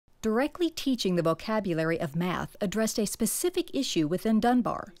Directly teaching the vocabulary of math addressed a specific issue within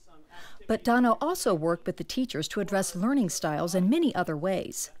Dunbar. But Donna also worked with the teachers to address learning styles in many other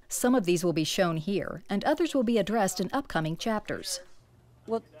ways. Some of these will be shown here, and others will be addressed in upcoming chapters.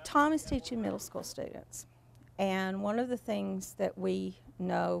 Well, Tom is teaching middle school students, and one of the things that we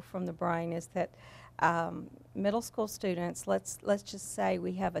know from the brain is that middle school students, let's just say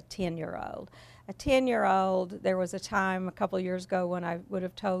we have a 10-year-old. A 10-year-old, there was a time a couple of years ago when I would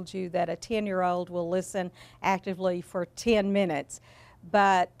have told you that a 10-year-old will listen actively for 10 minutes,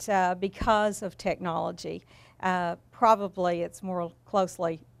 but because of technology, probably it's more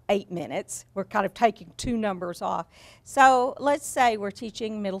closely 8 minutes. We're kind of taking two numbers off. So let's say we're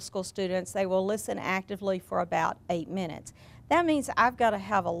teaching middle school students. They will listen actively for about 8 minutes. That means I've got to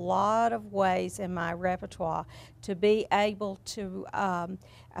have a lot of ways in my repertoire to be able to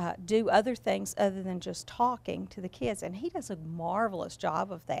do other things other than just talking to the kids. And he does a marvelous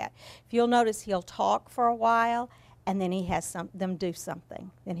job of that. If you'll notice, he'll talk for a while, and then he has them do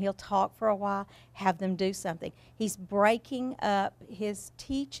something. Then he'll talk for a while, have them do something. He's breaking up his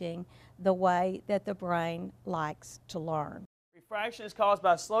teaching the way that the brain likes to learn. Refraction is caused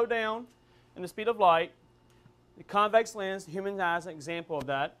by a slowdown in the speed of light. The convex lens, the human eye is an example of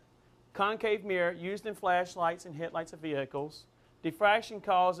that. Concave mirror used in flashlights and headlights of vehicles. Diffraction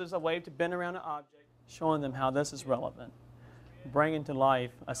causes a wave to bend around an object, showing them how this is relevant. Bringing to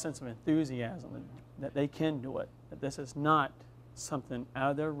life a sense of enthusiasm that they can do it, that this is not something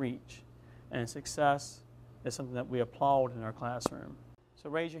out of their reach, and success is something that we applaud in our classroom. So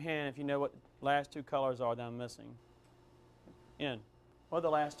raise your hand if you know what the last two colors are that I'm missing. In. What are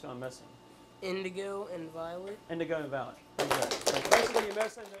the last two I'm missing? Indigo and violet. Indigo and violet. Very good. So basically you're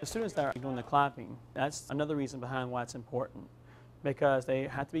missing the students that are doing the clapping. That's another reason behind why it's important, because they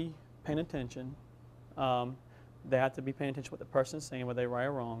have to be paying attention. They have to be paying attention to what the person is saying, whether they're right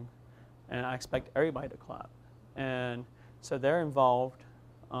or wrong. And I expect everybody to clap. And so they're involved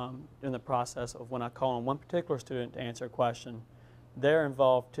in the process of when I call on one particular student to answer a question, they're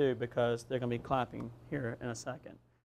involved too because they're going to be clapping here in a second.